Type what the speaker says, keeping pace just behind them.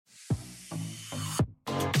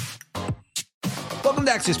Welcome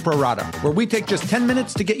to Axios Pro Rata, where we take just 10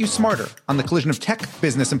 minutes to get you smarter on the collision of tech,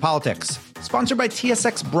 business, and politics. Sponsored by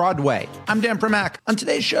TSX Broadway. I'm Dan Primack. On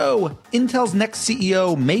today's show, Intel's next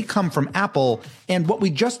CEO may come from Apple, and what we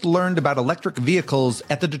just learned about electric vehicles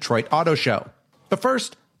at the Detroit Auto Show. But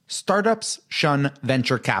first, startups shun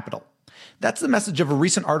venture capital. That's the message of a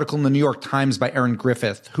recent article in the New York Times by Erin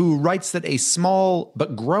Griffith, who writes that a small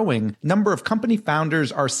but growing number of company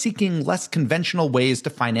founders are seeking less conventional ways to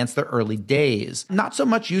finance their early days. Not so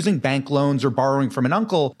much using bank loans or borrowing from an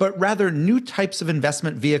uncle, but rather new types of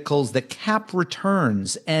investment vehicles that cap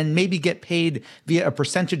returns and maybe get paid via a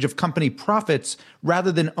percentage of company profits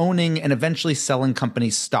rather than owning and eventually selling company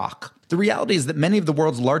stock. The reality is that many of the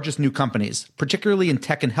world's largest new companies, particularly in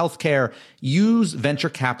tech and healthcare, use venture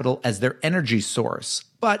capital as their energy source.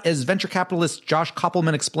 But as venture capitalist Josh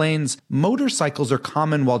Koppelman explains, motorcycles are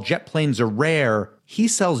common while jet planes are rare. He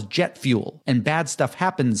sells jet fuel, and bad stuff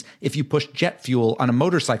happens if you push jet fuel on a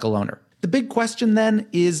motorcycle owner. The big question then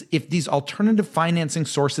is if these alternative financing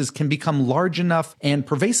sources can become large enough and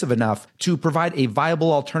pervasive enough to provide a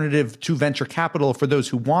viable alternative to venture capital for those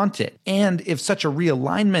who want it, and if such a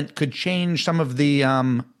realignment could change some of the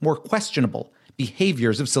more questionable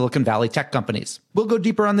behaviors of Silicon Valley tech companies. We'll go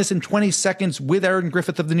deeper on this in 20 seconds with Erin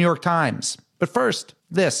Griffith of the New York Times. But first,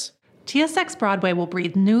 this. TSX Broadway will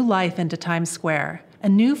breathe new life into Times Square. A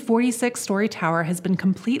new 46-story tower has been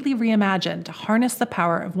completely reimagined to harness the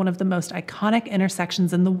power of one of the most iconic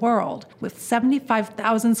intersections in the world. With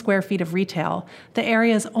 75,000 square feet of retail, the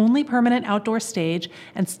area's only permanent outdoor stage,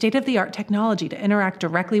 and state-of-the-art technology to interact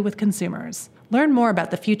directly with consumers. Learn more about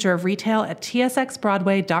the future of retail at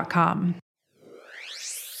tsxbroadway.com.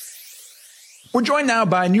 We're joined now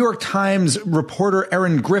by New York Times reporter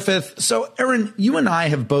Erin Griffith. So, Erin, you and I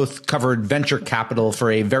have both covered venture capital for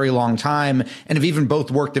a very long time and have even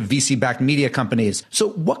both worked at VC-backed media companies.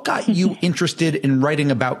 So what got you interested in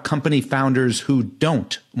writing about company founders who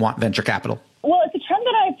don't want venture capital? Well, it's a trend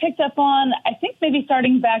that I picked up on, I think maybe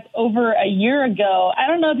starting back over a year ago. I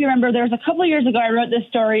don't know if you remember, there was a couple of years ago, I wrote this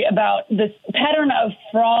story about this pattern of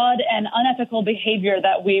fraud and unethical behavior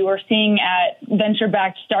that we were seeing at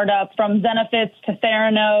venture-backed startups, from Zenefits to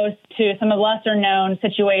Theranos to some of the lesser-known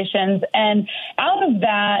situations. And out of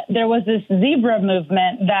that, there was this zebra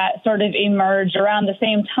movement that sort of emerged around the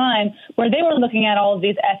same time, where they were looking at all of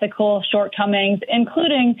these ethical shortcomings,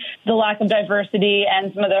 including the lack of diversity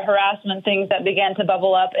and some of the harassment things that began to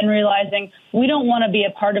bubble up, and realizing we don't want to be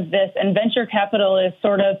a part of this. And venture capital is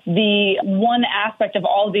sort of the one aspect of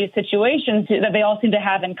all of these situations that they all seem to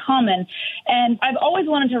have in common. And I've always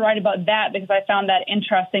wanted to write about that because I found that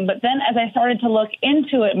interesting. But then as I started to look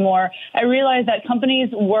into it more, I realized that companies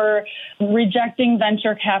were rejecting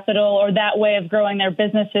venture capital or that way of growing their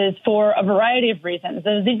businesses for a variety of reasons.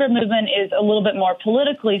 The zebra movement is a little bit more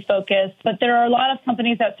politically focused, but there are a lot of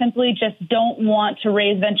companies that simply just don't want to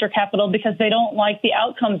raise venture capital because they don't like the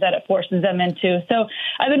outcomes that it forces them into. So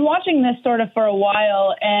I've been watching this sort of for a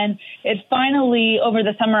while, and it finally, over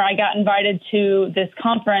the summer, I got invited to this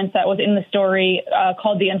conference that was in the story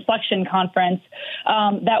called the Inflection Conference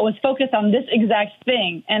that was focused on this exact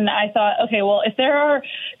thing. And I thought, okay, well, if there are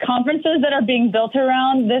conferences that are being built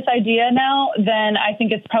around this idea now, then I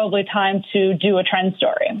think it's probably time to do a trend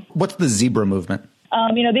story. What's the zebra movement?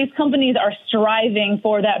 These companies are striving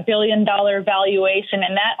for that billion-dollar valuation,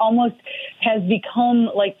 and that almost has become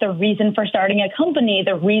like the reason for starting a company,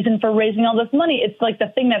 the reason for raising all this money. It's like the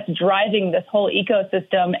thing that's driving this whole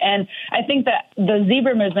ecosystem. And I think that the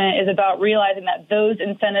zebra movement is about realizing that those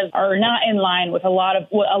incentives are not in line with what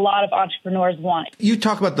a lot of entrepreneurs want. You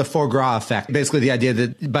talk about the foie gras effect, basically the idea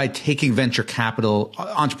that by taking venture capital,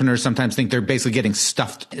 entrepreneurs sometimes think they're basically getting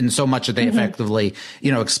stuffed in so much that they effectively,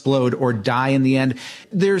 explode or die in the end.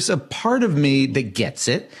 There's a part of me that gets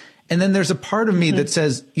it. And then there's a part of me that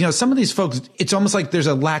says, some of these folks, it's almost like there's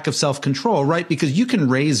a lack of self-control, right? Because you can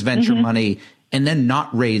raise venture money and then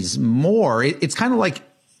not raise more. It's kind of like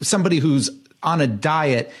somebody who's on a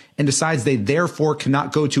diet and decides they therefore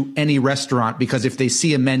cannot go to any restaurant because if they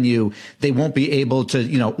see a menu, they won't be able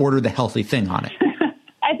to, order the healthy thing on it.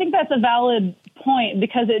 I think that's a valid point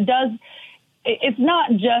because it's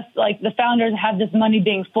not just like the founders have this money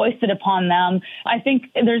being foisted upon them. I think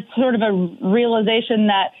there's sort of a realization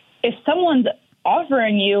that if someone's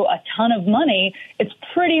offering you a ton of money, it's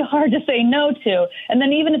pretty hard to say no to. And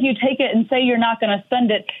then even if you take it and say you're not going to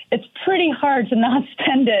spend it, it's pretty hard to not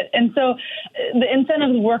spend it. And so the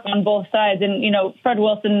incentives work on both sides. And, Fred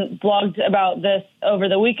Wilson blogged about this over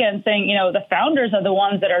the weekend saying, the founders are the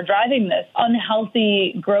ones that are driving this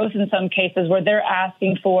unhealthy growth in some cases where they're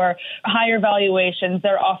asking for higher valuations.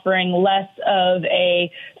 They're offering less of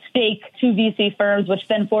a stake to VC firms, which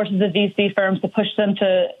then forces the VC firms to push them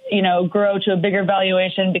to, grow to a bigger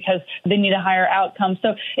valuation because they need a higher outcome.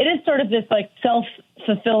 So it is sort of this like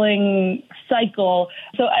self-fulfilling cycle.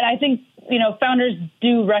 So I think, founders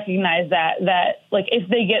do recognize that like if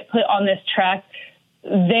they get put on this track,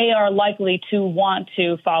 they are likely to want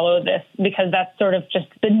to follow this because that's sort of just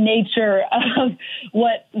the nature of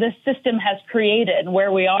what the system has created,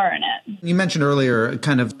 where we are in it. You mentioned earlier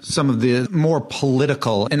kind of some of the more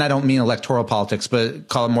political, and I don't mean electoral politics, but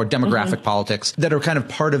call it more demographic politics that are kind of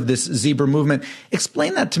part of this Zebra movement.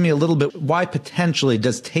 Explain that to me a little bit. Why potentially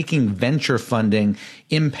does taking venture funding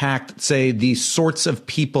impact, say, the sorts of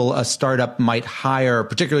people a startup might hire,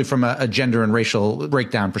 particularly from a gender and racial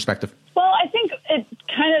breakdown perspective? Well, I think it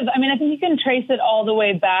I think you can trace it all the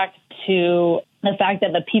way back to the fact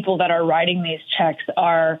that the people that are writing these checks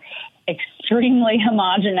are extremely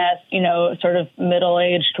homogenous, sort of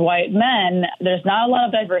middle-aged white men. There's not a lot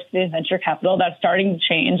of diversity in venture capital. That's starting to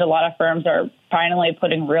change. A lot of firms are finally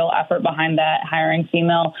putting real effort behind that, hiring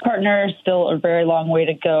female partners. Still a very long way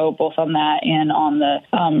to go, both on that and on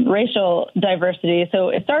the racial diversity. So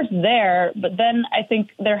it starts there. But then I think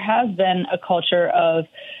there has been a culture of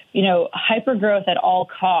hypergrowth at all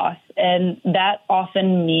costs. And that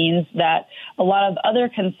often means that a lot of other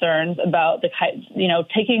concerns about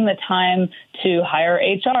taking the time to hire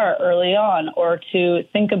HR early on, or to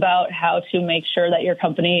think about how to make sure that your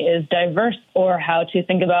company is diverse, or how to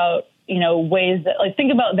think about ways that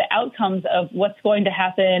think about the outcomes of what's going to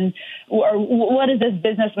happen, or what does this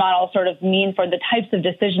business model sort of mean for the types of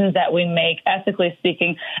decisions that we make, ethically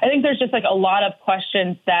speaking. I think there's just a lot of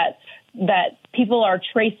questions that people are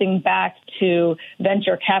tracing back to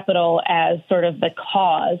venture capital as sort of the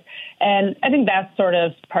cause. And I think that's sort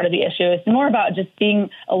of part of the issue. It's more about just being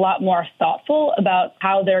a lot more thoughtful about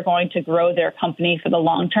how they're going to grow their company for the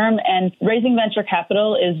long term. And raising venture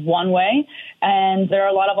capital is one way. And there are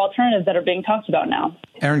a lot of alternatives that are being talked about now.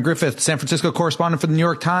 Erin Griffith, San Francisco correspondent for the New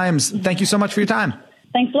York Times. Thank you so much for your time.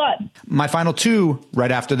 Thanks a lot. My final two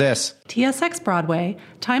right after this. TSX Broadway,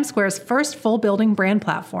 Times Square's first full building brand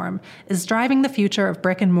platform, is driving the future of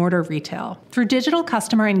brick and mortar retail. Through digital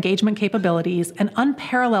customer engagement capabilities and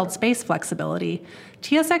unparalleled space flexibility,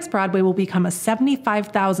 TSX Broadway will become a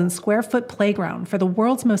 75,000 square foot playground for the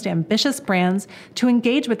world's most ambitious brands to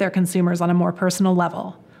engage with their consumers on a more personal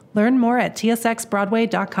level. Learn more at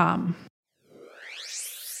tsxbroadway.com.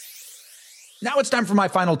 Now it's time for my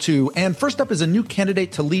final two, and first up is a new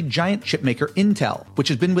candidate to lead giant chipmaker Intel, which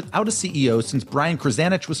has been without a CEO since Brian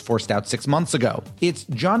Krzanich was forced out 6 months ago. It's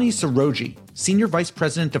Johnny Srouji, Senior Vice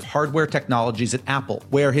President of Hardware Technologies at Apple,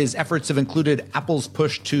 where his efforts have included Apple's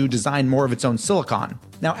push to design more of its own silicon.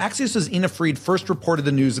 Now, Axios' Ina Fried first reported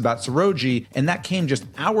the news about Srouji, and that came just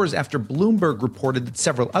hours after Bloomberg reported that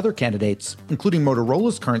several other candidates, including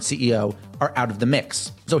Motorola's current CEO, are out of the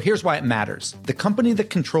mix. So here's why it matters. The company that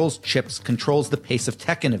controls chips controls the pace of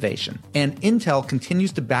tech innovation, and Intel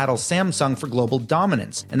continues to battle Samsung for global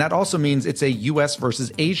dominance, and that also means it's a US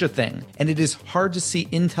versus Asia thing, and it is hard to see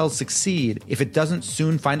Intel succeed if it doesn't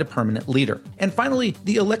soon find a permanent leader. And finally,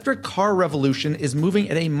 the electric car revolution is moving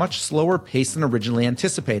at a much slower pace than originally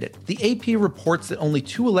anticipated. The AP reports that only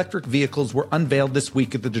 2 electric vehicles were unveiled this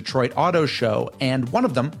week at the Detroit Auto Show, and one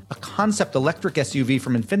of them, a concept electric SUV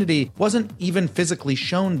from Infiniti, wasn't even physically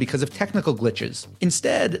shown because of technical glitches.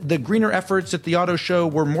 Instead, the greener efforts at the auto show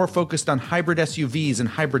were more focused on hybrid SUVs and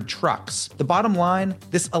hybrid trucks. The bottom line,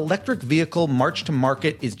 this electric vehicle march to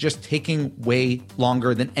market is just taking way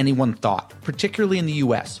longer than anyone thought, particularly in the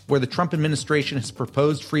US, where the Trump administration has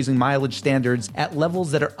proposed freezing mileage standards at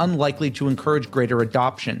levels that are unlikely to encourage greater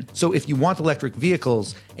adoption. So if you want electric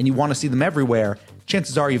vehicles and you want to see them everywhere,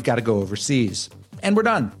 chances are you've got to go overseas. And we're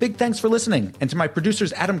done. Big thanks for listening. And to my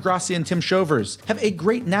producers, Adam Grassi and Tim Shovers, have a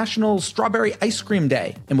great National Strawberry Ice Cream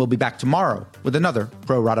Day. And we'll be back tomorrow with another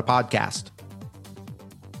Pro Rata podcast.